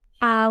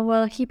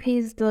Well, he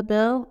pays the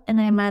bill and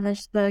I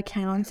manage the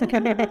accounts.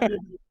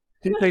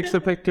 He takes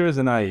the pictures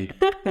and I eat.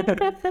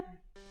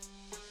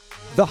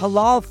 The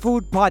Halal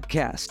Food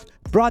Podcast,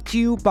 brought to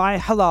you by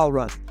Halal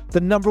Run, the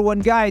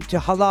 #1 guide to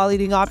halal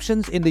eating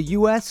options in the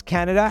US,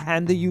 Canada,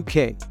 and the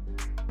UK.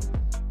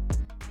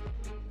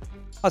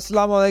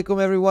 Assalamu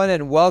alaikum, everyone,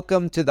 and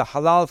welcome to the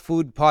Halal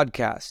Food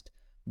Podcast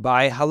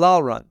by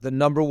Halal Run, the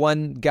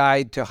 #1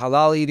 guide to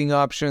halal eating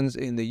options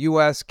in the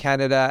US,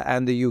 Canada,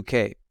 and the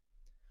UK.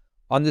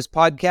 On this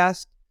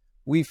podcast,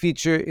 we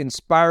feature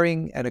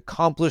inspiring and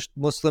accomplished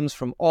Muslims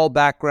from all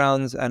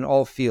backgrounds and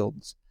all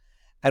fields.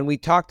 And we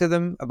talk to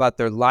them about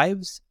their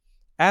lives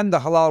and the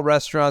halal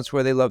restaurants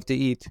where they love to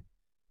eat.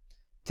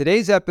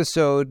 Today's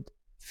episode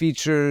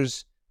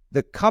features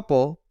the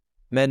couple,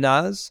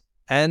 Menaz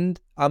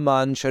and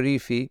Aman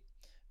Sharifi,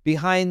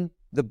 behind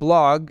the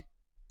blog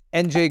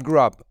NJ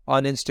Grub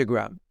on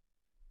Instagram.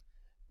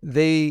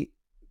 They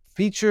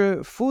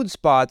feature food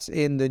spots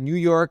in the New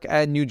York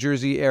and New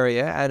Jersey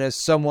area, and as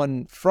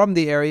someone from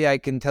the area, I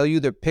can tell you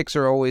their pics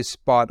are always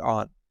spot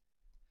on.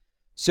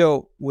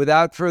 So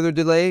without further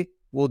delay,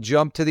 we'll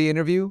jump to the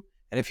interview,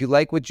 and if you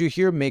like what you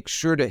hear, make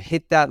sure to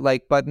hit that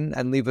like button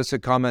and leave us a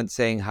comment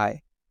saying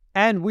hi.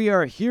 And we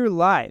are here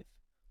live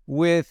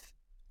with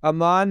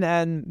Aman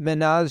and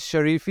Menaz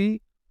Sharifi,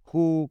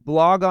 who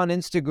blog on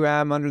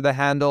Instagram under the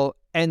handle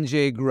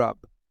NJ Grub.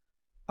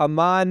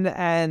 Aman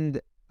and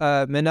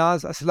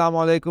Menaz, assalamu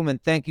alaikum,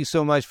 and thank you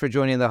so much for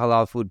joining the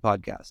Halal Food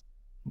Podcast.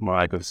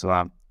 Wa alaikum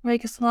salam.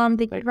 Walaikum salam.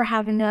 Thank you for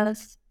having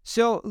us.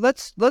 So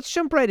let's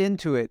jump right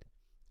into it.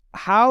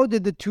 How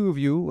did the two of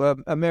you,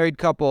 a married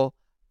couple,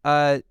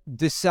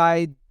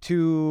 decide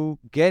to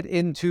get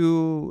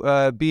into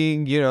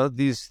being,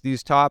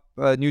 these top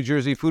New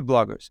Jersey food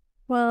bloggers?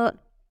 Well,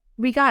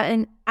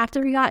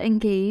 after we got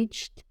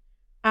engaged.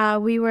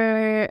 We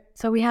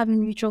have a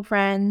mutual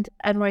friend,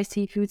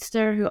 NYC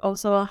Foodster, who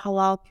also a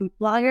halal food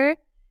blogger.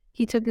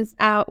 He took us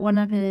out one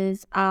of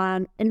his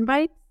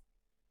invites.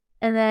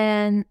 And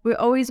then we've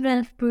always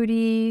been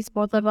foodies,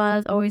 both of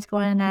us, always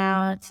going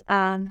out,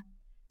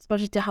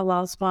 especially to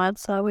halal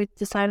spots. So we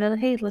decided,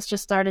 hey, let's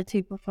just start it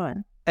too for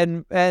fun.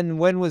 And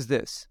when was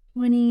this?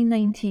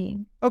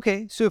 2019.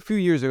 Okay, so a few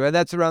years ago. And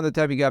that's around the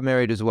time you got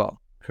married as well.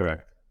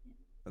 Correct.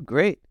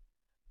 Great.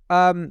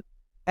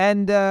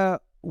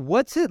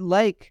 What's it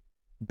like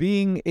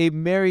being a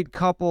married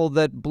couple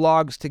that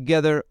blogs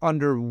together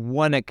under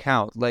one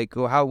account? Like,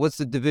 what's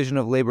the division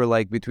of labor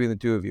like between the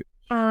two of you?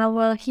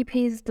 Well, he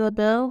pays the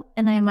bill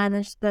and I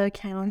manage the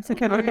accounts. He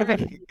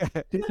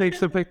takes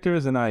the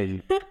pictures and I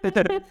eat.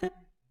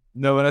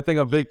 No, and I think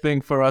a big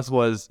thing for us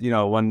was,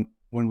 when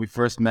we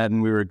first met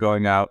and we were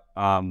going out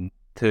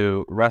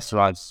to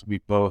restaurants, we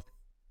both,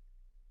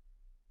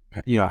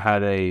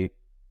 had a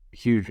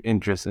huge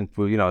interest in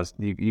food.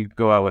 You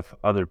go out with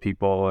other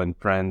people and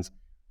friends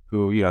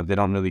who, they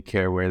don't really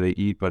care where they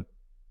eat, but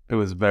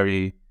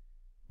we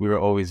were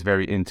always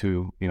very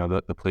into,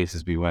 the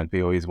places we went.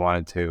 We always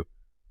wanted to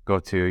go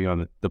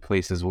to, the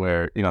places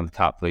where, the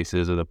top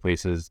places or the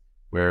places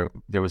where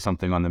there was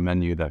something on the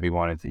menu that we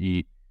wanted to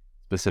eat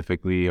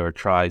specifically or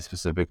try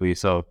specifically.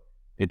 So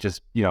it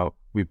just,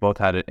 we both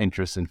had an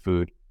interest in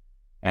food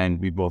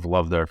and we both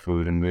loved our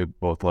food and we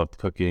both loved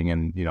cooking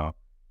and,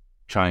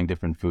 trying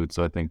different foods.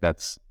 So I think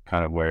that's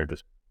kind of where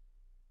just,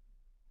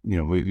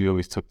 we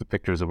always took the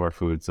pictures of our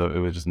food. So it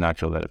was just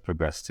natural that it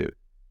progressed to,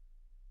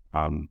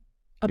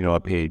 a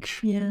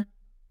page. Yeah.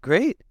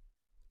 Great.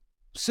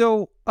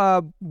 So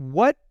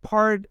what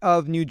part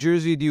of New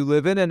Jersey do you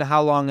live in and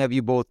how long have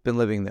you both been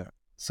living there?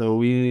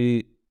 So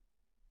currently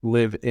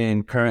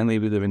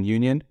we live in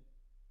Union,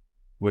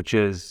 which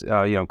is,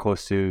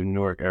 close to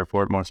Newark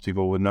Airport. Most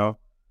people would know.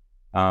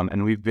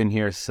 And we've been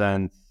here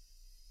since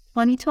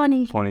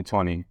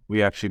 2020.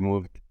 We actually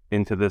moved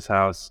into this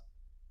house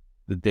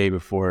the day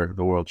before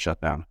the world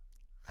shut down.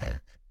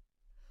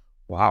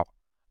 Wow.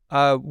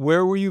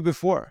 Where were you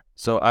before?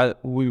 So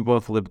we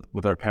both lived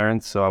with our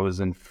parents. So I was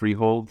in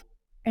Freehold.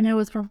 And it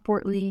was from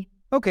Fort Lee.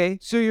 Okay.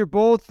 So you're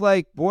both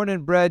like born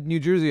and bred New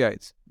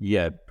Jerseyites.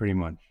 Yeah, pretty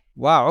much.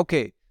 Wow.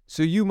 Okay.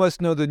 So you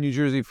must know the New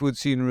Jersey food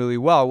scene really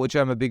well, which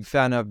I'm a big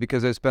fan of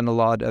because I spend a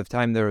lot of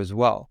time there as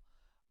well.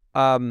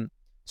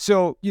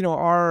 So,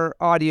 our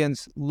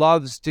audience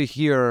loves to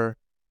hear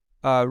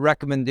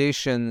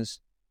recommendations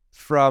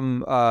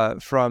from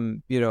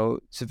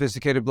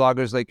sophisticated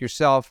bloggers like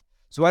yourself.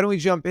 So why don't we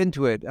jump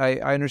into it? I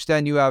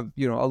understand you have,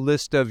 a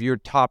list of your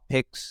top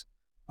picks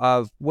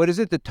of, what is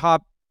it, the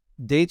top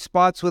date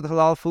spots with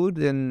halal food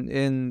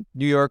in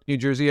New York, New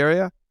Jersey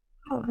area?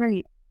 Oh,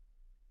 great.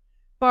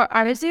 For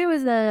ours, it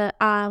was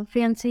a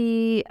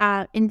fancy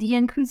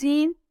Indian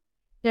cuisine.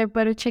 Their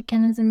butter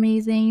chicken is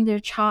amazing. Their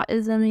chaat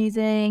is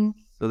amazing.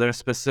 So there's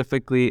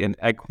specifically an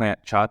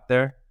eggplant chaat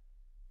there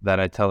that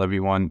I tell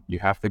everyone, you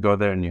have to go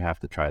there and you have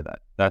to try that.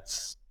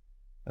 That's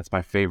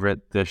my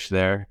favorite dish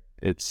there.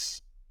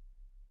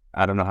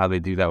 I don't know how they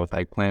do that with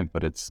eggplant,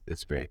 but it's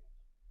great.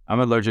 I'm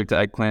allergic to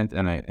eggplant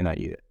and I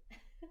eat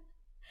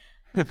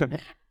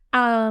it.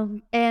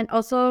 And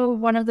also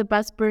one of the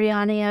best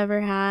biryani I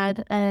ever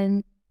had.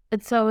 And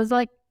So it was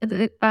like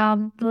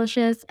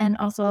delicious and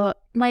also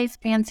nice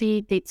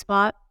fancy date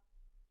spot.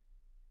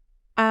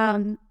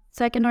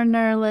 Second on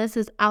our list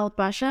is Al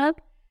Basha.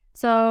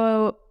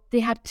 So they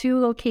have 2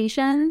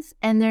 locations,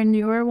 and their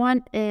newer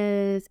one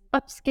is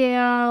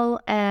upscale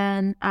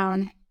and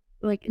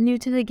like new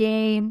to the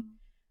game.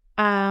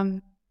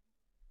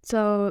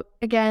 So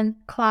again,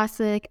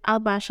 classic Al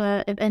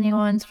Basha. If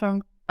anyone's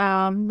from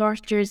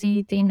North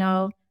Jersey, they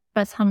know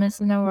best hummus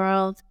in the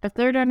world. The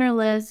third on our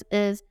list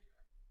is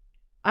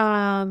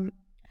Hilton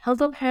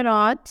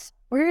Herat.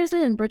 Where is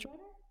it in Bridgewater?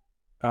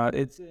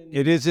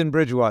 It is in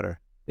Bridgewater.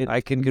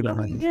 I can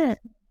confirm. Yeah.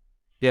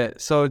 Yeah,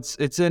 so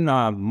it's in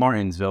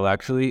Martinsville,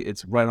 actually.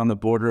 It's right on the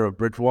border of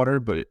Bridgewater,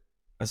 but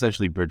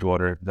essentially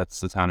Bridgewater.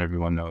 That's the town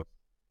everyone knows.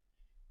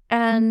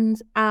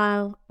 And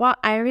what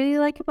I really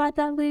like about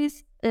that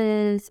place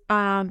is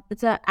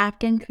it's an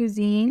Afghan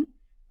cuisine.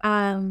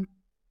 Um,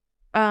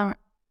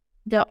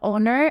 the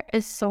owner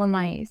is so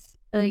nice.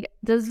 Like,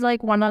 this is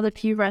like one of the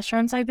few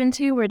restaurants I've been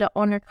to where the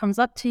owner comes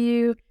up to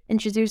you,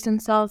 introduce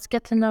themselves,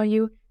 get to know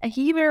you, and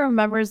he even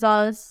remembers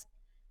us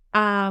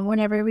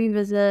whenever we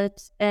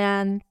visit.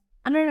 And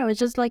I don't know, it's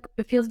just like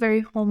it feels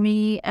very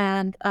homey,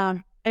 and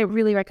I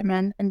really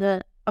recommend.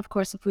 And of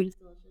course the food is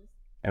delicious.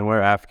 And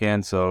we're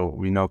Afghan, so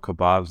we know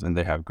kebabs, and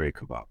they have great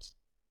kebabs.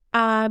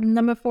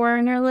 Number 4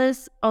 on our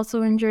list,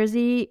 also in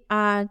Jersey,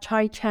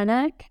 Chai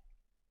Chenek.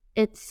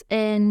 It's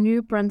in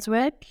New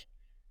Brunswick.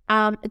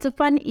 It's a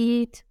fun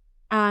eat.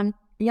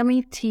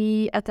 Yummy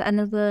tea at the end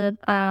of the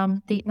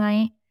date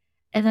night.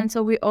 And then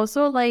so we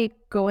also like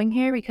going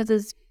here because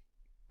it's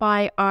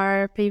by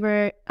our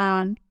favorite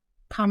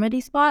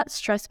comedy spot,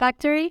 Stress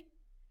Factory.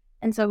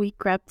 And so we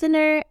grab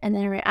dinner, and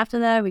then right after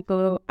that we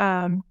go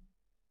to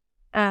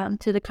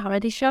the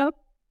comedy show.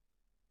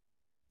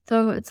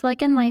 So it's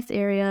like a nice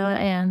area,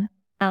 and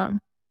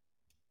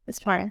it's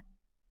fun.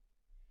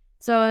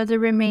 So the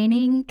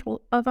remaining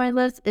of our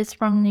list is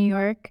from New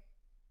York.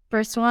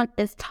 First one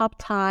is Top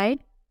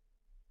Tide.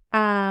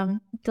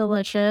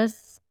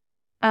 Delicious.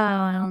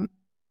 I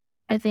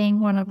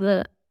think one of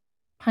the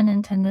pun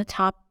intended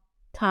top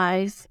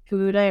ties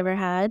food I ever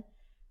had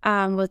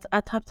was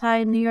at Top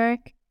Tide in New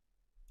York.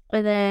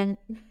 And then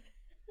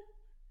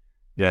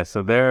Yeah,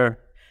 so their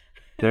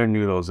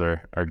noodles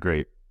are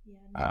great.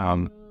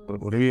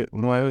 What do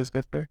I always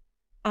get there?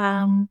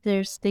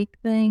 their steak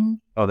thing.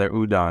 Oh, their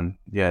udon.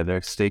 Yeah,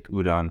 their steak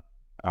udon.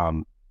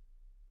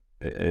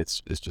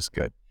 It's just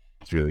good.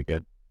 It's really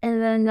good.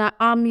 And then the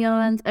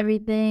ambiance,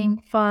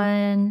 everything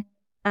fun.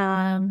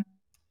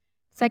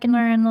 Second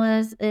on the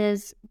list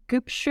is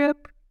Goop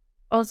Shroop,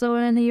 also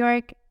in New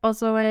York,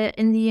 also an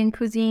Indian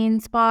cuisine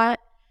spot.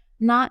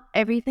 Not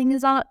everything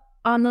is on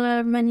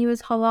the menu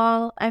is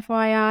halal,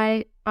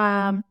 FYI.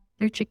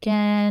 Their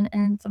chicken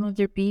and some of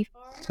their beef.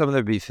 Some of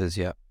their beef is,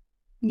 yeah.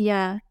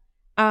 Yeah.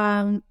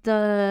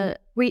 The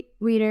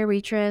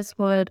waitress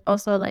would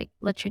also like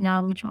let you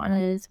know which one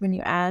it is when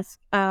you ask.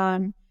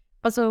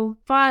 Also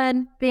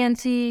fun,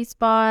 fancy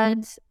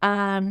spots,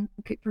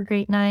 for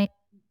date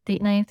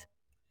nights.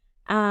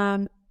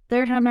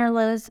 Third on our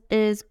list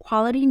is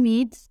Quality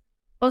Meats,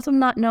 also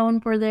not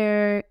known for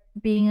their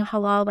being a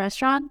halal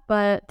restaurant,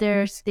 but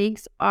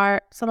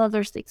some of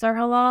their steaks are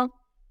halal.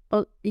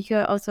 But you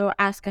could also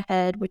ask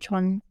ahead which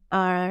ones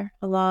are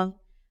halal.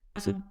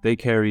 So they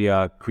carry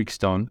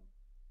Creekstone.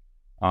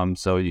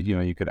 So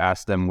you could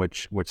ask them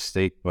which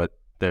steak, but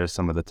there's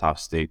some of the top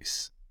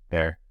steaks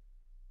there.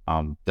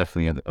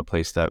 Definitely a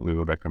place that we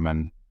would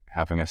recommend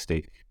having a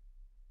steak.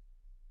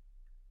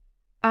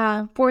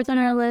 Fourth on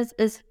our list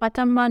is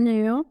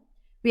Fatamanu.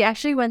 We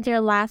actually went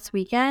there last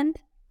weekend.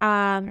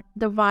 The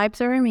vibes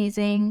are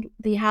amazing.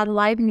 They had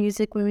live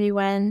music when we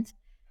went.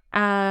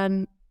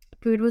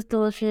 Food was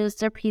delicious.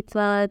 Their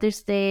pizza, their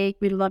steak,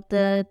 we loved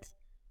it.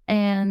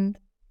 And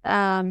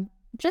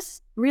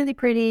just really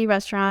pretty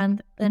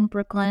restaurant in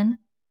Brooklyn.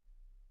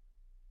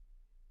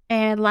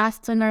 And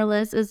last on our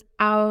list is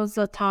Al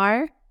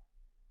Zatar.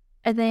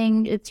 I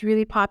think it's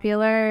really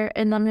popular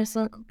in the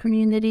Muslim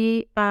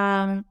community.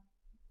 The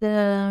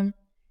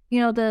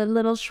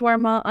little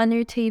shawarma on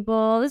your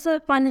table is a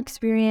fun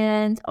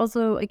experience.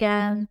 Also,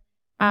 again,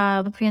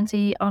 the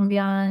fancy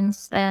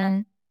ambiance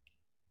and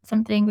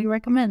something we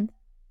recommend.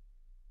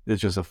 It's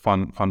just a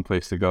fun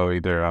place to go,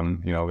 either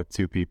with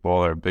 2 people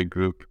or a big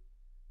group.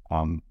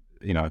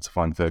 It's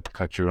fun to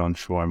cut your own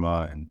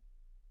shawarma,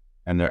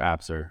 and their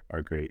apps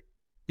are great.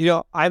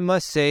 I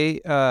must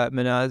say,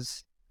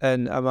 Minaz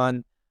and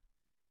Aman,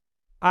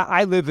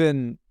 I live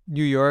in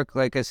New York.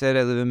 Like I said,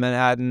 I live in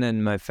Manhattan,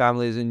 and my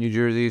family is in New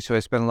Jersey, so I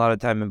spend a lot of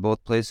time in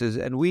both places.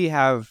 And we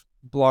have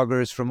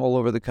bloggers from all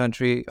over the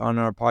country on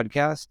our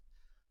podcast.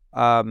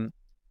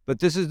 But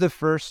this is the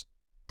first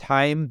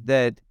time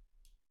that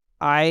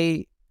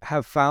I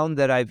have found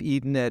that I've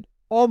eaten at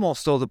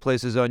almost all the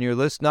places on your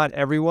list, not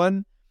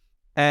everyone,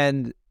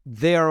 and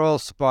they are all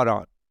spot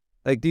on.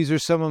 Like, these are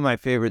some of my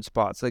favorite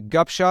spots. Like,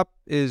 Gup Shop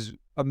is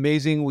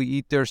amazing. We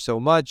eat there so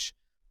much,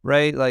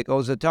 right? Like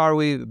Ozatar,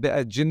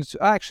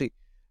 actually,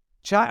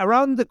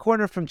 around the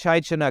corner from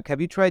Chai Chanak, have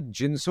you tried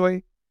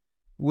Jinsoy?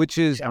 which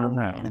is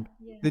Shawarma.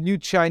 the new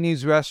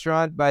Chinese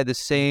restaurant by the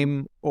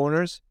same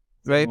owners,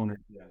 right?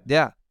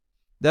 Yeah,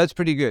 that's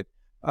pretty good.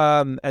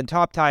 And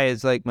Top Thai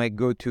is like my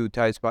go-to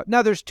Thai spot.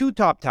 Now, there's two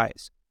Top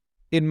Thais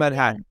in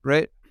Manhattan,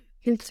 right?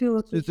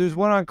 There's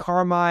one on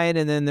Carmine,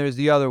 and then there's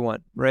the other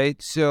one,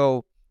 right?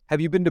 So, have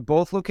you been to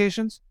both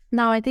locations?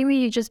 No, I think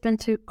we just been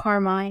to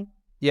Carmine.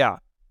 Yeah,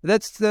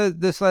 that's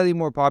the slightly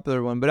more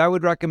popular one, but I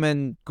would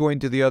recommend going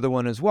to the other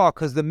one as well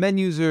because the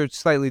menus are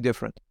slightly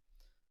different.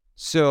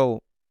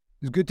 So,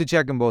 it's good to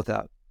check them both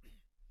out.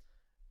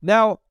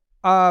 Now,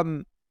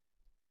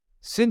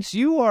 since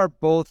you are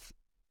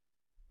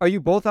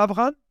you both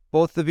Afghan?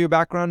 Both of your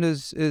background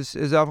is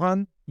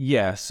Afghan?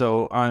 Yeah,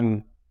 so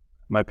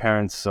my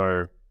parents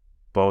are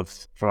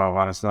both from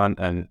Afghanistan,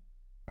 and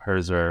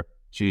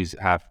she's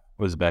half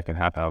Uzbek and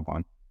half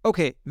Afghan.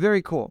 Okay,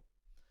 very cool.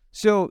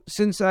 So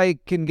since I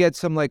can get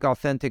some like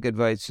authentic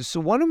advice,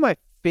 so one of my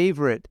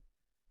favorite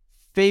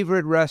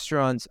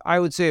restaurants, I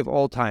would say of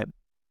all time,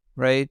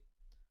 right?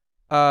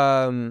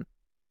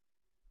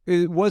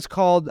 It was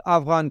called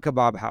Afghan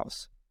Kebab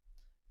House,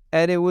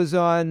 and it was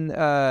on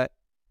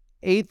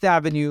 8th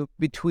Avenue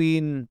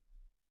between,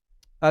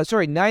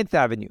 9th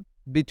Avenue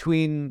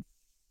between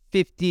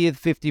 50th,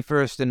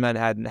 51st in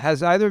Manhattan.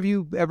 Has either of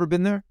you ever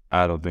been there?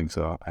 I don't think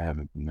so. I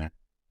haven't been there.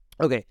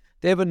 Okay.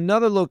 They have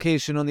another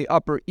location on the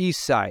Upper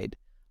East Side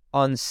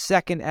on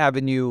 2nd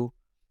Avenue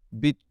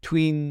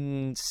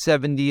between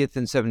 70th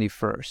and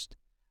 71st.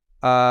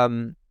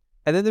 And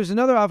then there's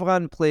another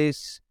Afghan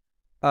place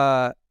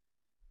on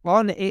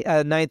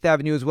 9th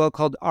Avenue as well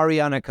called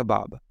Ariana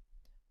Kebab.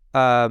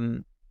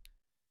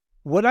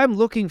 What I'm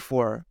looking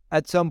for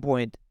at some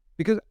point,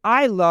 because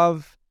I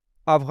love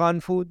Afghan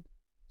food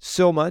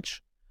so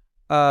much,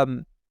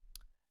 and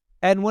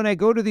when I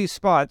go to these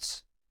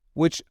spots,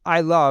 which I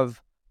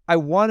love, I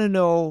want to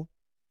know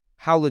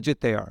how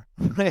legit they are.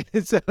 Right?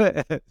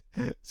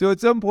 So at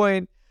some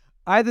point,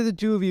 either the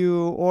two of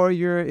you or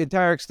your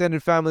entire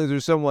extended families or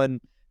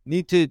someone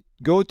need to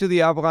go to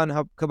the Afghan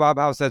kebab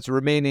house that's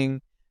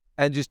remaining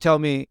and just tell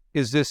me,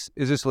 is this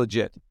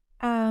legit?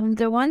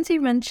 The ones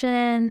you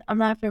mentioned, I'm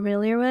not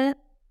familiar with,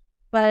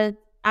 but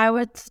I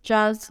would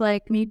suggest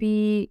like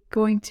maybe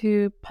going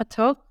to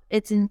Patok.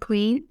 It's in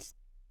Queens.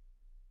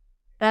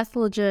 That's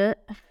legit.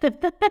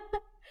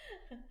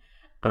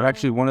 But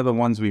actually, one of the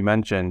ones we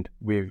mentioned,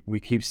 we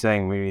keep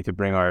saying we need to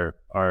bring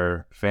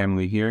our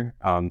family here.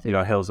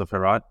 Hills of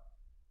Herat.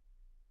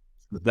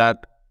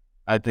 That,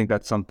 I think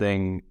that's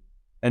something,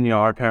 and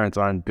our parents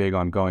aren't big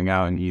on going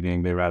out and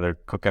eating. They rather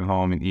cook at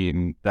home and eat,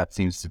 and that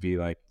seems to be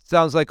like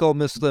sounds like all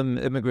Muslim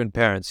immigrant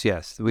parents.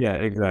 Yes. Yeah,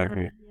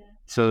 exactly. Yeah.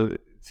 So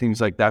it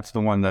seems like that's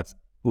the one that's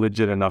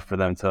legit enough for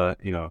them to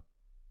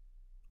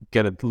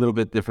get a little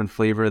bit different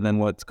flavor than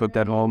what's cooked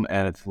at home,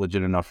 and it's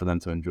legit enough for them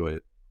to enjoy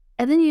it.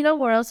 And then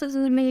where else is a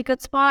really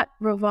good spot?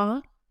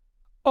 Ravag.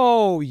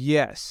 Oh,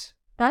 yes.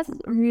 That's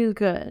really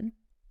good.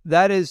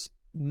 That is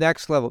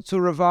next level. So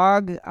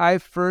Ravag, I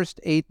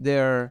first ate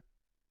there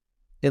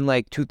in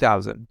like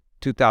 2000,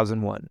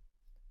 2001.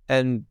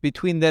 And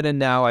between then and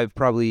now, I've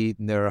probably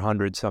eaten there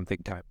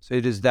 100-something times.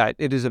 It is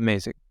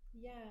amazing.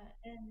 Yeah.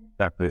 And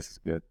that place is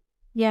good.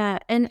 Yeah,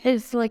 and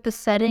it's like the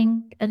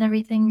setting and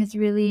everything is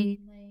really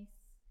nice.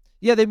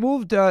 Yeah, they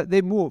moved.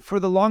 For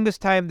the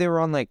longest time, they were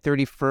on like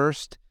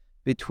 31st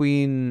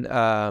between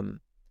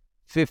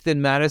 5th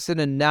and Madison,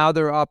 and now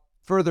they're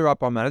further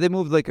up on Madison. They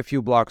moved like a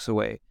few blocks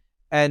away,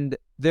 and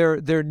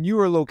their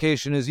newer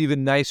location is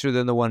even nicer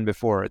than the one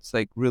before. It's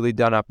like really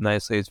done up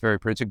nicely. It's very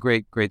pretty. It's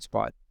a great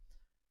spot.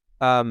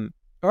 All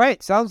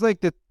right, sounds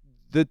like the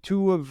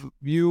two of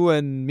you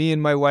and me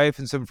and my wife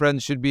and some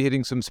friends should be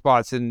hitting some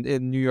spots in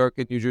New York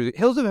and New Jersey.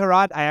 Hills of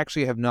Herat, I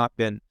actually have not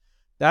been.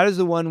 That is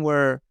the one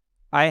where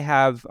I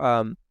have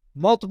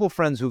multiple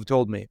friends who've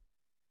told me,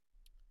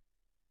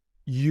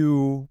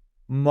 you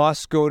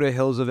must go to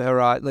Hills of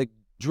Herat. Like,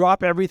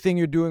 drop everything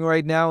you're doing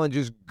right now and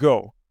just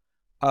go,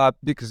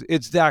 because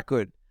it's that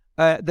good.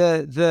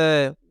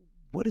 The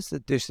what is the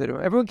dish that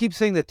everyone keeps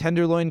saying? The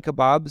tenderloin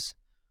kebabs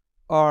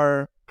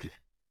are,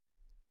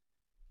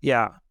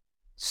 yeah.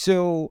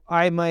 So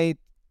I might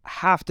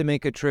have to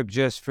make a trip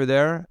just for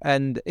there,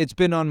 and it's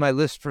been on my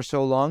list for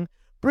so long.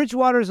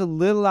 Bridgewater's a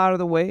little out of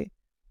the way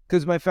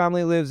because my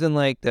family lives in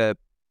like the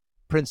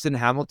Princeton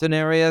Hamilton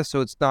area,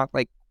 so it's not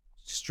like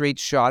straight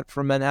shot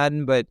from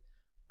Manhattan, but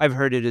I've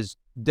heard it is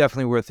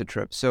definitely worth the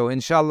trip. So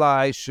inshallah,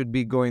 I should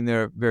be going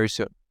there very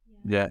soon.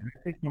 Yeah.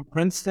 In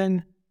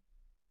Princeton,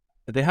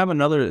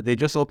 they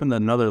just opened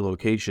another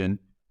location.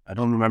 I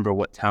don't remember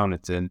what town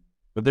it's in,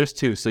 but there's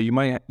two. So you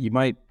might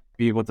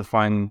be able to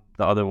find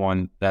the other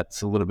one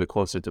that's a little bit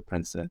closer to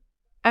Princeton.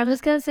 I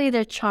was going to say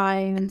their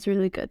chai is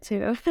really good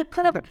too,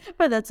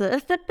 but that's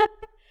it.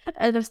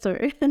 End of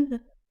story.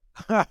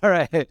 All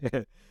right.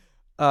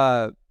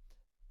 The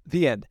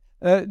end.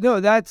 No,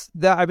 that's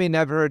that. I mean,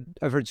 I've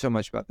heard so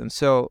much about them,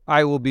 so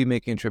I will be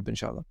making a trip,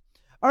 inshallah.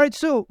 All right,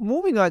 so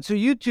moving on. So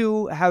you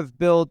two have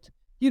built,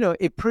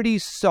 a pretty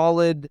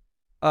solid,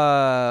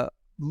 community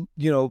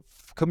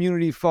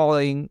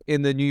following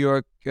in the New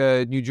York,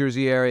 New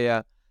Jersey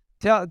area.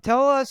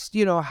 Tell us,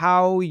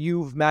 how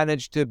you've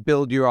managed to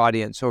build your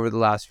audience over the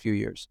last few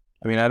years.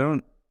 I mean, I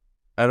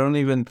don't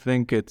even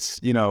think it's,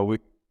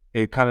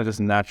 it kind of just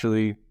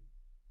naturally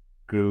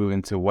grew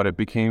into what it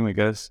became, I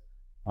guess.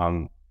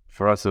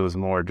 For us, it was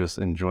more just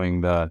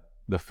enjoying the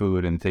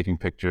food and taking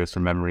pictures for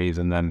memories,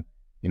 and then,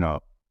 you know,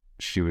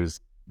 she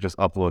was just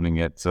uploading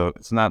it. So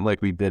it's not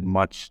like we did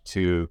much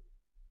to,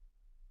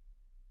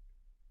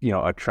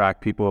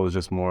 attract people. It was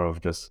just more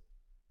of just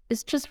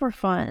It's just for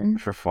fun.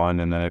 for fun,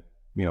 and then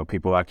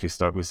people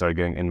actually we started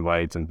getting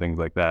invites and things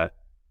like that.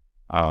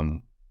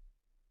 Um,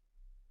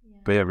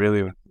 but yeah,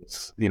 really,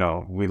 it's,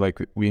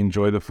 we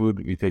enjoy the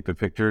food. We take the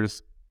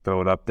pictures,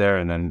 throw it up there,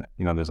 and then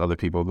there's other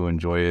people who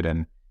enjoy it,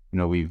 and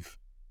we've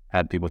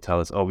had people tell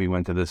us, "Oh, we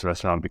went to this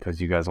restaurant because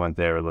you guys went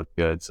there. It looked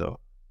good." So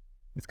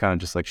it's kind of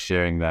just like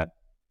sharing that.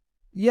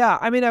 Yeah,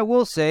 I mean, I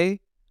will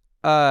say,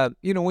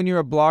 when you're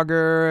a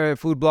blogger, a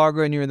food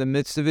blogger, and you're in the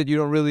midst of it, you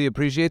don't really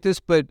appreciate this,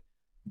 but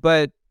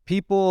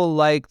people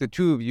like the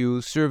two of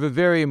you serve a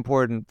very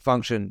important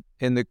function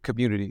in the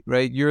community,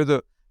 right? You're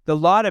the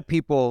lot of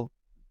people.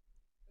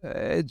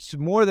 It's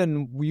more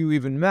than you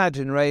even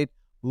imagine, right?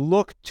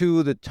 Look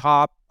to the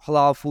top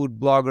halal food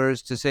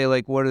bloggers to say,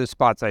 like, what are the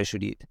spots I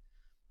should eat?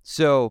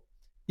 So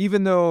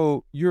even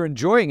though you're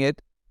enjoying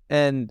it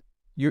and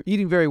you're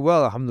eating very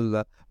well,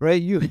 alhamdulillah,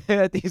 right? You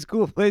at these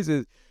cool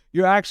places,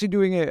 you're actually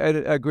doing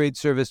a great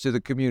service to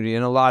the community.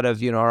 And a lot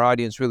of, our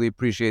audience really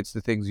appreciates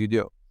the things you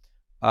do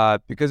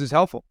because it's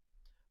helpful.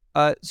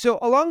 So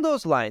along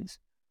those lines,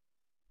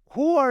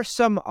 who are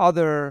some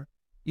other,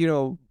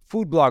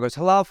 food bloggers,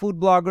 halal food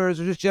bloggers,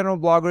 or just general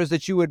bloggers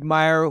that you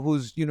admire,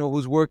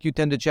 whose work you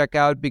tend to check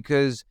out?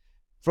 Because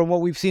from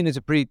what we've seen, it's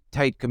a pretty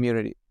tight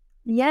community.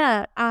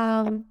 Yeah.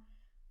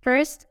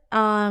 First,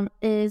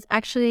 is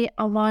actually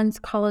Alon's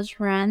college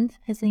friend.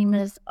 His name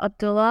is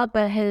Abdullah,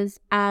 but his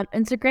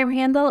Instagram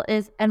handle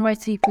is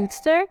NYC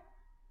Foodster.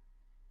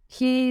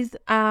 He's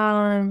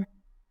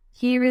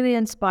he really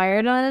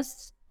inspired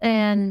us,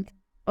 and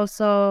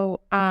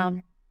also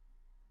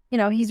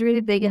he's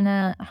really big in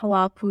the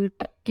halal food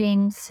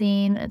game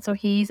scene, and so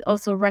he's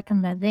also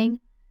recommending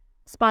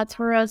spots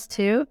for us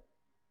too.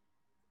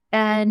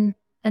 And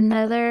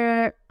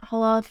another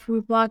halal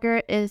food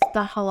blogger is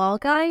the Halal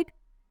Guide.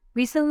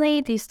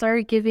 Recently, they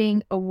started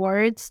giving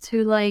awards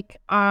to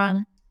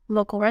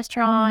local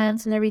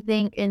restaurants and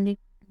everything in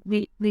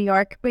New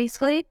York,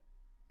 basically.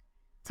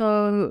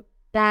 So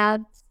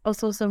that's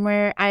also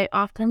somewhere I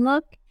often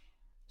look.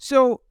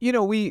 So,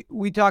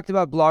 we talked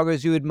about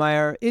bloggers you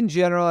admire. In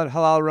general, at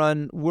Halal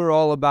Run, we're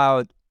all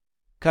about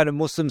kind of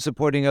Muslims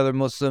supporting other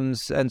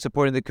Muslims and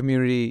supporting the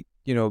community,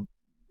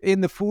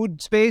 in the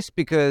food space,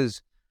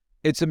 because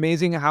it's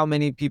amazing how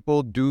many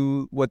people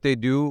do what they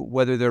do,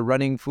 whether they're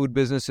running food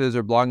businesses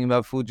or blogging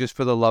about food just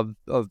for the love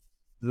of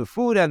the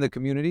food and the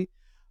community.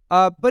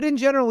 But in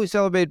general, we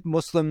celebrate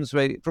Muslims,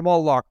 right, from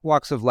all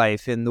walks of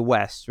life in the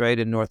West, right,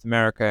 in North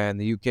America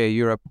and the UK,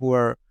 Europe, who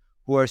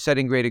are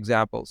setting great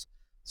examples.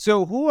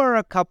 So, who are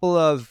a couple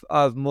of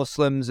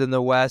Muslims in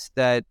the West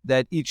that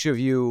each of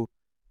you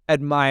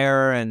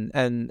admire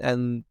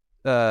and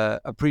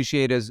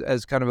appreciate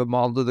as kind of a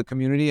model to the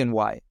community, and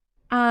why?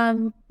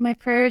 My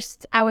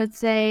first, I would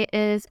say,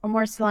 is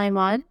Omar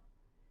Sulaiman.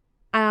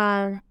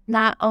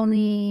 Not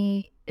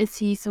only is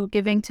he so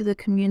giving to the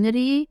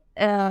community,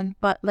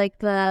 but like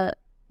the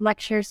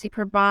lectures he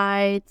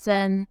provides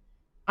and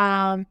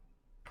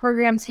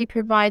programs he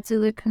provides to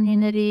the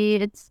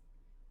community,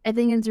 I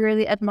think it's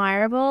really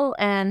admirable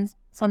and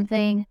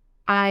something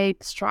I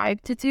strive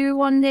to do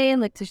one day,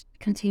 like to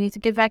continue to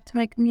give back to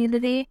my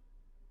community.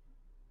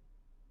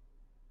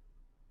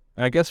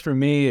 I guess for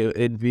me,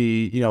 it'd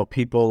be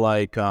people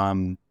like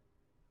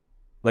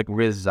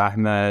Riz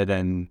Ahmed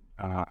and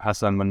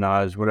Hassan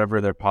Minhaj, whatever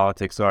their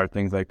politics are,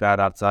 things like that.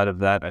 Outside of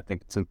that, I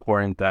think it's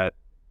important that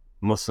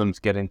Muslims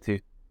get into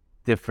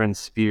different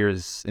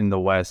spheres in the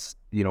West,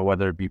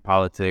 whether it be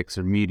politics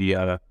or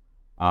media,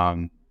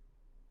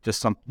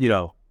 just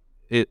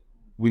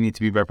we need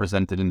to be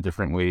represented in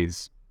different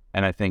ways.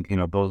 And I think,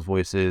 those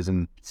voices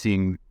and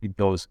seeing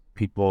those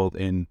people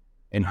in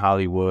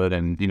Hollywood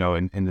and,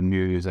 in the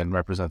news and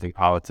representing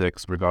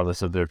politics,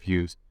 regardless of their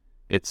views,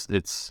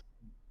 it's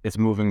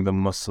moving the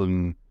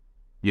Muslim,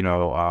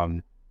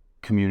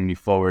 community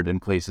forward in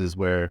places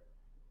where,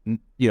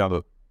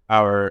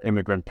 our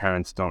immigrant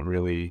parents don't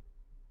really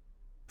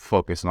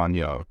focus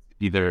on,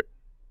 either,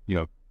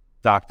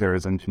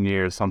 doctors,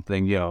 engineers,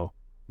 something,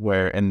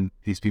 and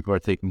these people are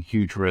taking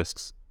huge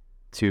risks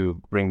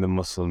to bring the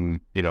Muslim,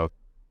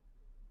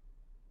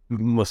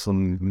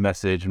 Muslim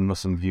message and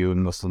Muslim view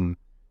and Muslim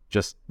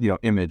just,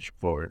 image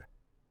forward.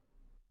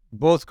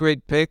 Both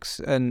great picks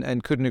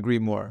and couldn't agree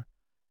more.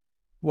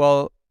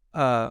 Well,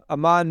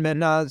 Aman,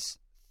 Mehnaz,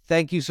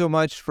 thank you so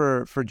much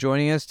for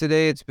joining us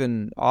today. It's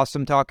been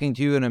awesome talking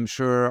to you, and I'm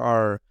sure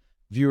our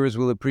viewers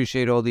will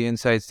appreciate all the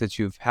insights that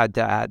you've had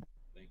to add.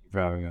 Thank you for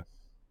having us.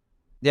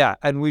 Yeah,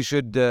 and we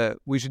should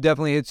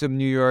definitely hit some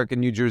New York and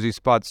New Jersey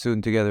spots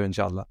soon together,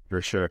 inshallah.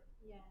 For sure.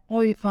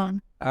 It'll be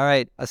fun. All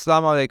right.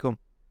 Assalamu alaikum.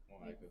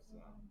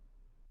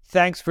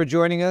 Thanks for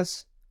joining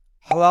us.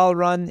 Halal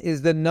Run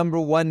is the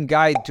 #1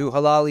 guide to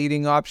halal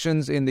eating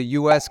options in the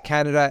US,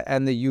 Canada,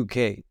 and the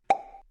UK.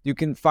 You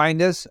can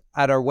find us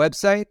at our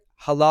website,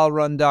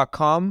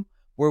 halalrun.com,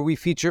 where we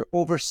feature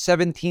over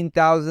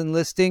 17,000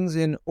 listings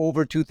in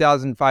over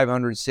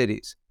 2,500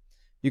 cities.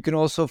 You can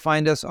also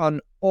find us on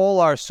all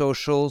our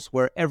socials,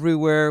 where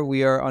everywhere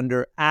we are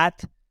under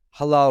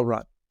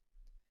 @HalalRun.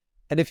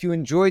 And if you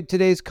enjoyed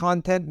today's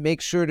content,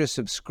 make sure to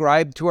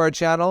subscribe to our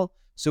channel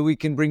so we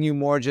can bring you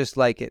more just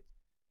like it.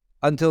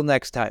 Until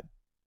next time.